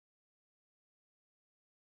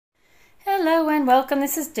Hello and welcome.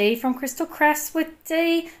 This is Dee from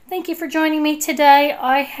crystalcraftswithdee. Thank you for joining me today.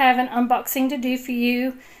 I have an unboxing to do for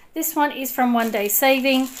you. This one is from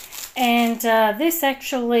OneDaySaving, and this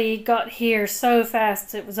actually got here so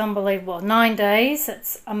fast. It was unbelievable. 9 days.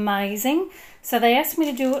 That's amazing. So they asked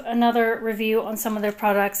me to do another review on some of their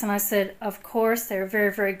products, and I said, of course, they're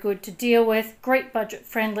very, very good to deal with. Great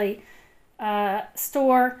budget-friendly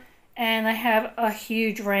store. And they have a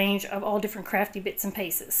huge range of all different crafty bits and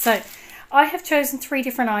pieces. So I have chosen 3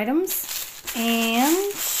 different items,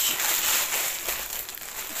 and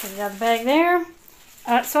put it out of the bag there.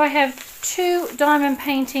 So I have 2 diamond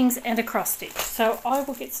paintings and a cross stitch. So I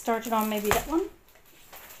will get started on maybe that one.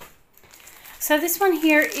 So this one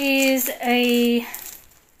here is a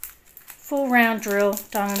full round drill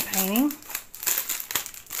diamond painting,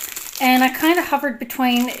 and I kind of hovered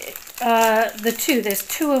between the two. There's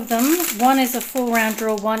 2 of them. One is a full round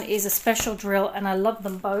drill, one is a special drill, and I love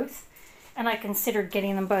them both. And I considered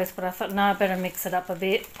getting them both, but I thought, no, I better mix it up a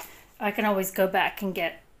bit. I can always go back and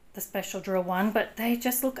get the special drill one, but they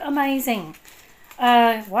just look amazing.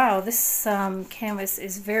 Wow, this canvas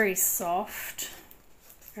is very soft.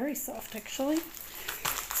 Very soft, actually.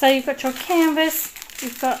 So you've got your canvas,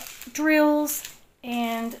 you've got drills,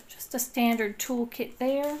 and just a standard toolkit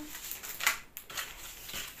there.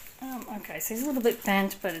 Okay, so he's a little bit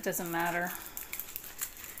bent, but it doesn't matter.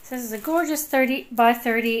 So this is a gorgeous 30 by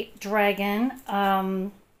 30 dragon. I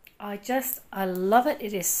love it.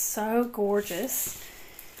 It is so gorgeous.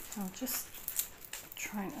 I'll just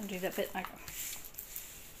try and undo that bit. Okay.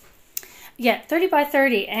 Yeah, 30 by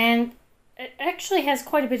 30, and it actually has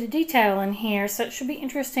quite a bit of detail in here, so it should be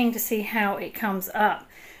interesting to see how it comes up.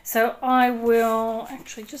 So I will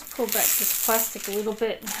actually just pull back this plastic a little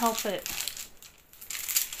bit and help it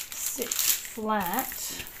sit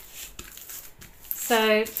flat.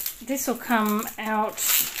 So this will come out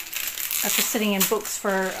after sitting in books for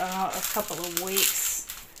a couple of weeks.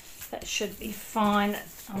 That should be fine.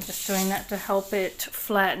 I'm just doing that to help it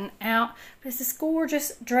flatten out. But it's this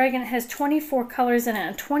gorgeous dragon. It has 24 colors in it,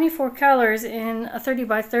 and 24 colors in a 30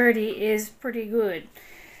 by 30 is pretty good.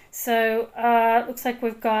 So it looks like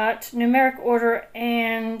we've got numeric order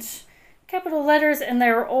and capital letters, and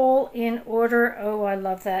they're all in order. Oh, I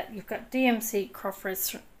love that. You've got DMC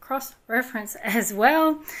cross-reference as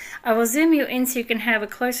well. I will zoom you in so you can have a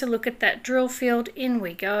closer look at that drill field. In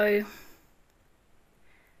we go.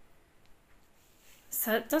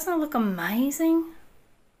 So doesn't it look amazing?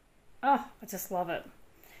 Oh, I just love it.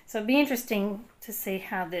 So it'll be interesting to see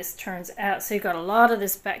how this turns out. So you've got a lot of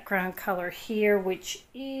this background color here, which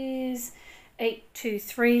is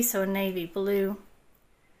 823, so a navy blue.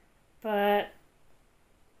 But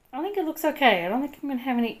I think it looks okay. I don't think I'm going to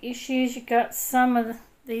have any issues. You've got some of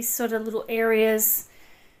these sort of little areas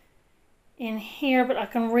in here, but I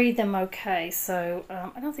can read them okay. So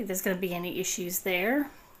I don't think there's going to be any issues there.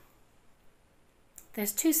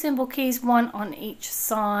 There's 2 symbol keys, 1 on each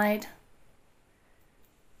side.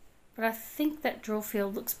 But I think that drill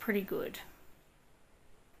field looks pretty good.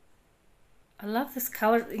 I love this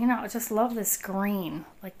color. You know, I just love this green.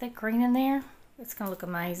 Like that green in there. It's going to look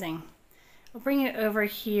amazing. I'll bring it over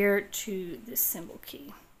here to this symbol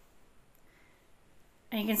key.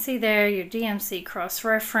 And you can see there your DMC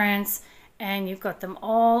cross-reference, and you've got them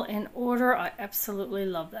all in order. I absolutely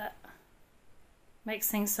love that. Makes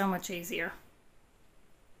things so much easier.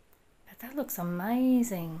 But that looks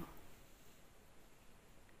amazing.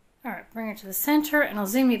 All right, bring it to the center, and I'll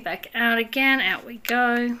zoom you back out again. Out we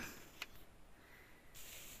go.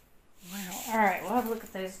 Wow. All right, we'll have a look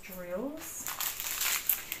at those drills.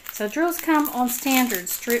 So drills come on standard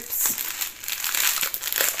strips.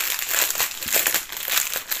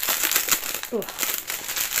 Ooh.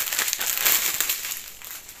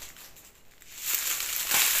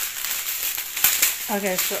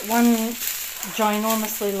 Okay, so one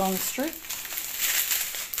ginormously long strip.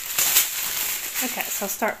 Okay, so I'll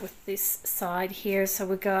start with this side here. So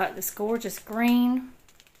we got this gorgeous green,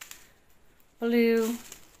 blue,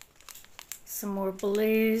 some more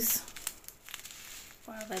blues.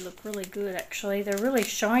 Wow, they look really good, actually. They're really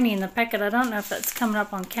shiny in the packet. I don't know if that's coming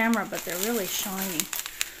up on camera, but they're really shiny.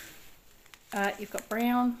 You've got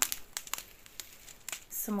brown,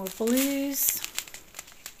 some more blues,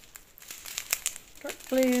 dark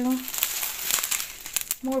blue,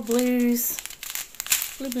 more blues,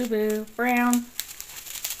 blue, blue, blue, brown,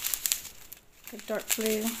 good dark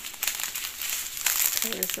blue.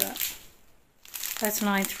 What is that? That's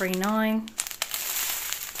 939.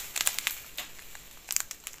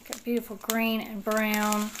 Got beautiful green and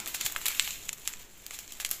brown.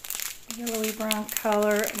 yellowy brown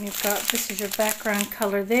color, and you've got, this is your background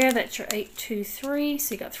color there, that's your 823,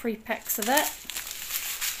 so you got 3 packs of that.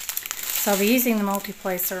 So I'll be using the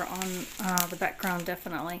multi-placer on the background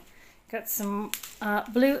definitely. Got some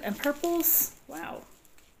blue and purples. Wow,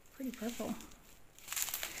 pretty purple.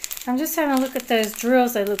 I'm just having a look at those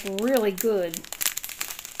drills, they look really good.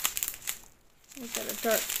 We've got a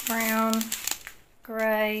dark brown,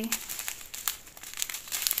 gray,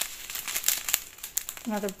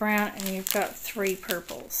 another brown, and you've got 3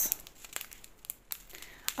 purples.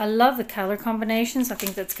 I love the color combinations. I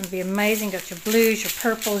think that's going to be amazing. Got your blues, your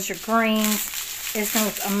purples, your greens. It's going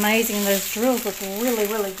to look amazing. And those drills look really,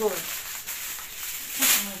 really good. Put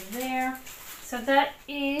them over there. So that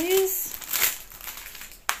is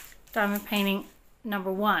diamond painting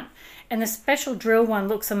number 1. And the special drill one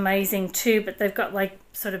looks amazing too, but they've got like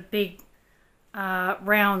sort of big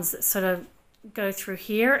rounds that sort of go through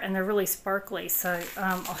here, and they're really sparkly, so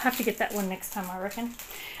I'll have to get that one next time, I reckon.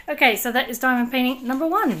 Okay, so that is diamond painting number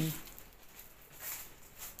 1.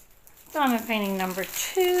 Diamond painting number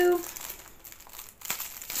 2.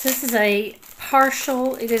 So this is a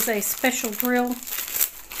partial, it is a special drill. Oops,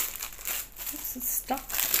 it's stuck.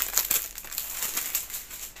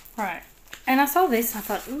 Right, and I saw this and I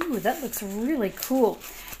thought, ooh, that looks really cool.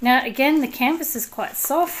 Now again, the canvas is quite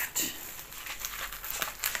soft.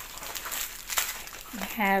 I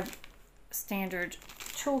have standard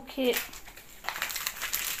toolkit,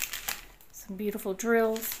 some beautiful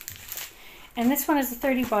drills, and this one is a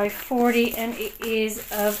 30 by 40, and it is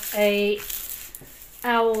of a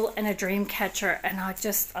owl and a Dreamcatcher, and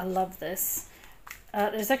I love this.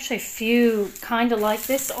 There's actually a few kind of like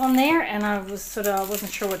this on there, and I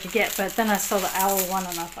wasn't sure what to get, but then I saw the owl one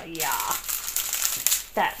and I thought, yeah,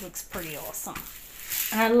 that looks pretty awesome.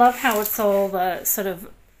 And I love how it's all the sort of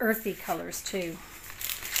earthy colors too.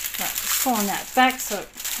 Right, just pulling that back so it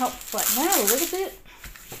helps flatten out a little bit.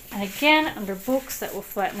 And again, under books, that will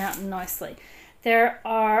flatten out nicely. There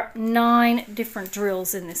are 9 different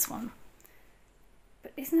drills in this one.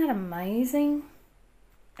 But isn't that amazing?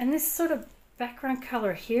 And this sort of background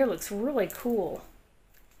color here looks really cool.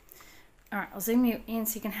 Alright, I'll zoom you in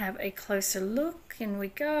so you can have a closer look. In we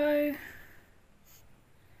go.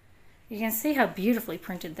 You can see how beautifully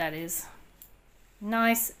printed that is.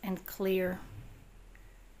 Nice and clear.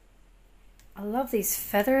 I love these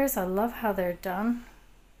feathers. I love how they're done.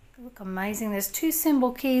 They look amazing. There's 2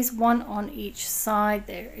 symbol keys, 1 on each side.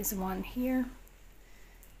 There is 1 here.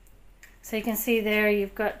 So you can see there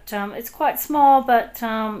you've got, it's quite small, but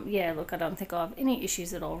yeah, look, I don't think I'll have any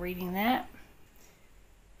issues at all reading that.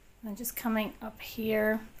 And just coming up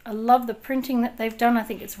here. I love the printing that they've done. I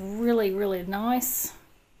think it's really, really nice.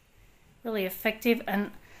 Really effective.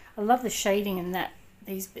 And I love the shading in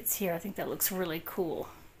these bits here. I think that looks really cool.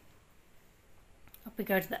 Up we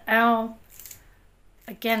go to the owl.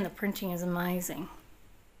 Again, the printing is amazing.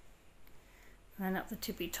 And then up the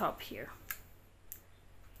tippy top here.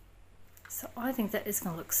 So I think that is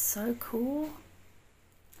going to look so cool.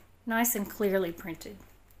 Nice and clearly printed.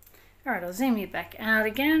 Alright, I'll zoom you back out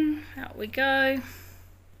again. Out we go. And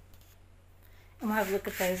we'll have a look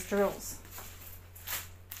at those drills.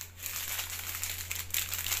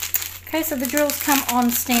 Okay, so the drills come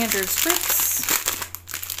on standard strips.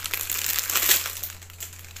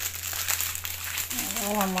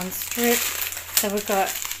 All on one strip. So we've got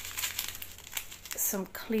some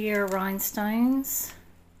clear rhinestones.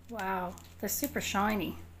 Wow, they're super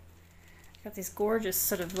shiny. Got these gorgeous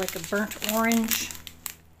sort of like a burnt orange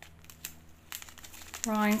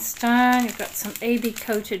rhinestone. You've got some AB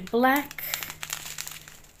coated black.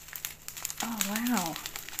 Oh wow.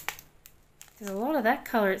 There's a lot of that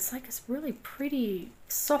color. It's like this really pretty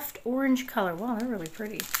soft orange color. Wow, they're really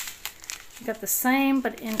pretty. You've got the same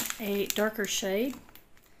but in a darker shade.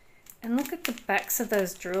 And look at the backs of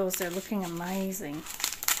those drills. They're looking amazing.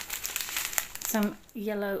 Some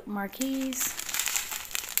yellow marquees.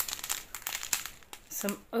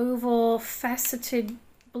 Some oval faceted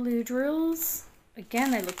blue drills. Again,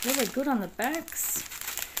 they look really good on the backs.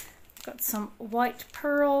 Got some white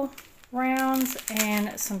pearl rounds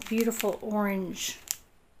and some beautiful orange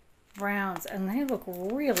rounds. And they look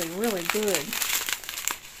really, really good.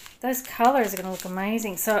 Those colors are going to look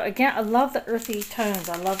amazing. So again, I love the earthy tones.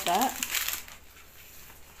 I love that.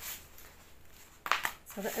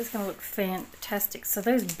 So that is going to look fantastic. So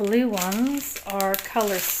those blue ones are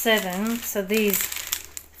color 7. So these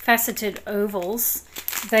faceted ovals,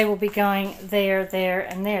 they will be going there, there,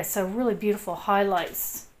 and there. So really beautiful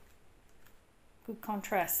highlights. Good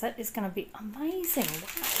contrast. That is going to be amazing.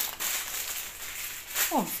 Wow.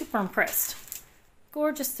 Oh, I'm super impressed.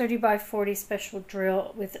 Gorgeous 30 by 40 special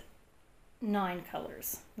drill with 9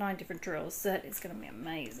 colors, 9 different drills. That is going to be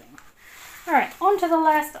amazing. All right, on to the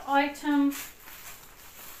last item.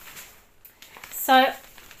 So,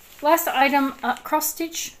 last item, cross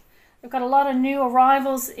stitch. They've got a lot of new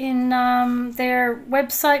arrivals in their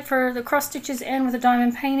website for the cross stitches and with the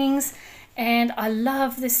diamond paintings. And I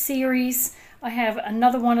love this series. I have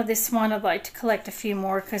another one of this one. I'd like to collect a few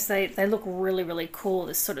more because they look really, really cool.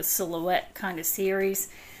 This sort of silhouette kind of series.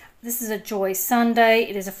 This is a Joy Sunday.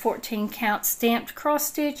 It is a 14 count stamped cross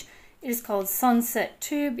stitch. It is called Sunset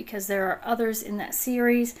 2 because there are others in that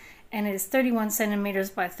series. And it is 31 centimeters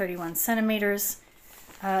by 31 centimeters.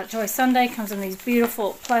 Joy Sunday comes in these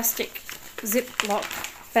beautiful plastic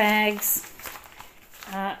Ziploc bags.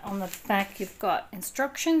 On the back you've got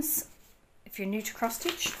instructions if you're new to cross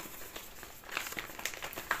stitch.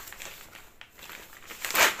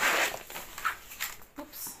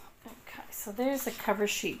 Oops. Okay, so there's the cover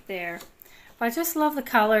sheet there. But I just love the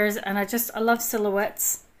colors, and I love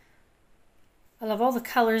silhouettes. I love all the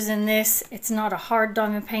colors in this. It's not a hard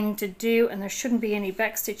diamond painting to do, and there shouldn't be any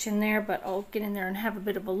backstitch in there, but I'll get in there and have a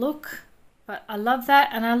bit of a look. But I love that,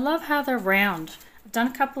 and I love how they're round. I've done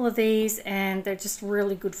a couple of these, and they're just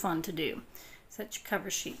really good fun to do. So that's your cover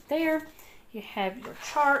sheet there. You have your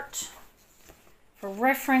chart. For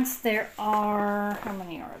reference, there are, how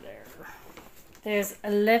many are there? There's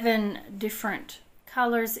 11 different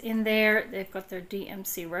colors in there. They've got their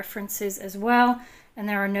DMC references as well. And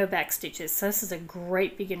there are no back stitches, so this is a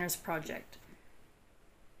great beginner's project.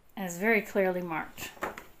 And it's very clearly marked.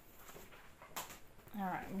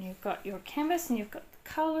 Alright, you've got your canvas and you've got the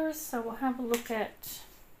colors, so we'll have a look at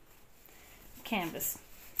the canvas.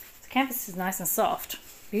 The canvas is nice and soft.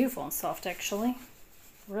 Beautiful and soft, actually.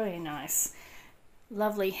 Really nice.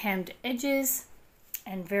 Lovely hemmed edges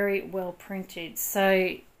and very well printed.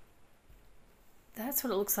 So that's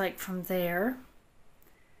what it looks like from there.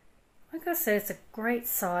 Like I said, it's a great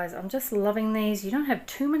size. I'm just loving these. You don't have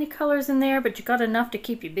too many colors in there, but you got enough to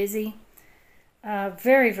keep you busy.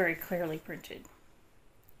 Very, very clearly printed.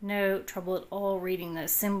 No trouble at all reading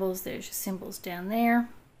those symbols. There's your symbols down there.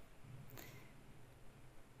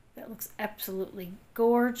 That looks absolutely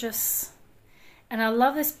gorgeous. And I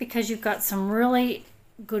love this because you've got some really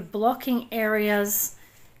good blocking areas.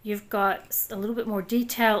 You've got a little bit more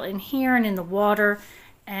detail in here and in the water.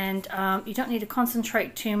 And you don't need to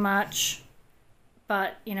concentrate too much,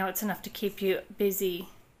 but you know, it's enough to keep you busy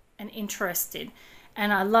and interested.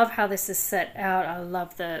 And I love how this is set out. I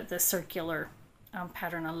love the circular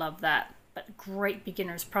pattern. I love that. But great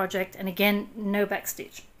beginner's project. And again, no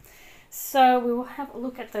backstitch. So we will have a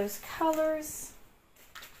look at those colors.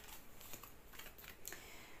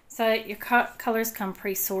 So your colors come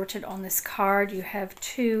pre-sorted on this card. You have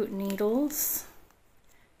 2 needles.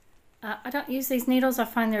 I don't use these needles. I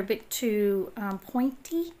find they're a bit too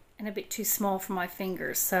pointy and a bit too small for my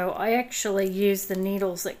fingers. So I actually use the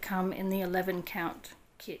needles that come in the 11 count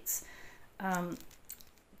kits.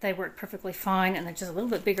 They work perfectly fine, and they're just a little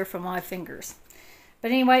bit bigger for my fingers. But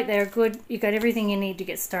anyway, they're good. You got everything you need to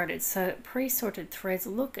get started. So pre-sorted threads.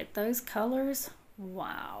 Look at those colors.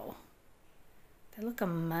 Wow. They look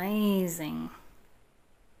amazing.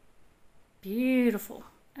 Beautiful.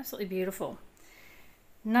 Absolutely beautiful.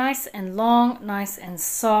 Nice and long, nice and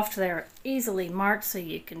soft. They're easily marked so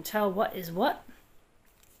you can tell what is what.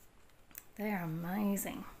 They're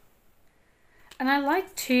amazing. And I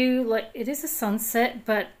like too, like, it is a sunset,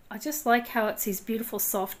 but I just like how it's these beautiful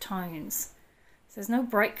soft tones. So there's no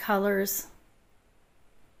bright colors.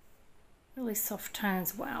 Really soft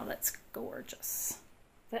tones. Wow, that's gorgeous.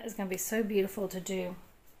 That is going to be so beautiful to do.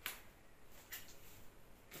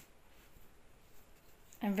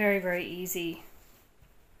 And very, very easy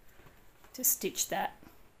to stitch that.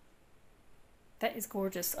 That is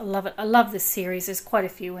gorgeous. I love it. I love this series. There's quite a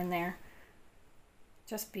few in there.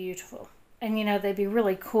 Just beautiful. And you know, they'd be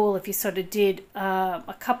really cool if you sort of did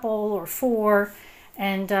a couple or 4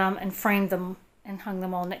 and framed them and hung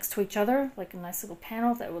them all next to each other like a nice little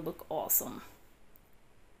panel. That would look awesome.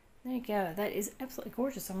 There you go. That is absolutely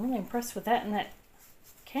gorgeous. I'm really impressed with that, and that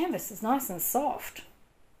canvas is nice and soft.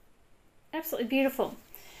 Absolutely beautiful.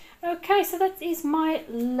 Okay, so that is my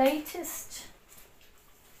latest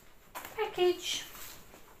package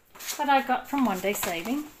that I got from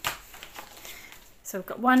OneDaySaving. So we've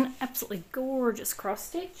got one absolutely gorgeous cross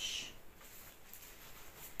stitch.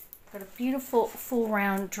 Got a beautiful full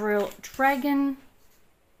round drill dragon.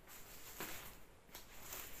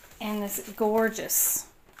 And this gorgeous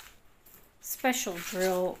special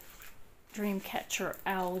drill Dreamcatcher,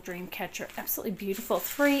 owl Dreamcatcher. Absolutely beautiful.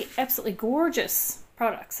 3 absolutely gorgeous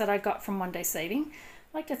products that I got from OneDaySaving.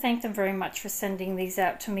 I'd like to thank them very much for sending these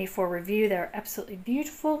out to me for review. They're absolutely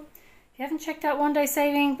beautiful. If you haven't checked out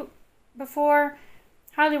OneDaySaving before,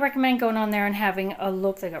 highly recommend going on there and having a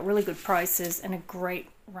look. They got really good prices and a great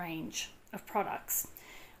range of products.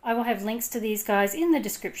 I will have links to these guys in the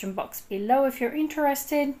description box below if you're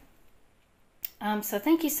interested. So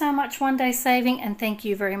thank you so much, OneDaySaving, and thank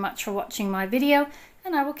you very much for watching my video,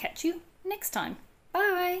 and I will catch you next time.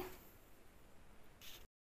 Bye!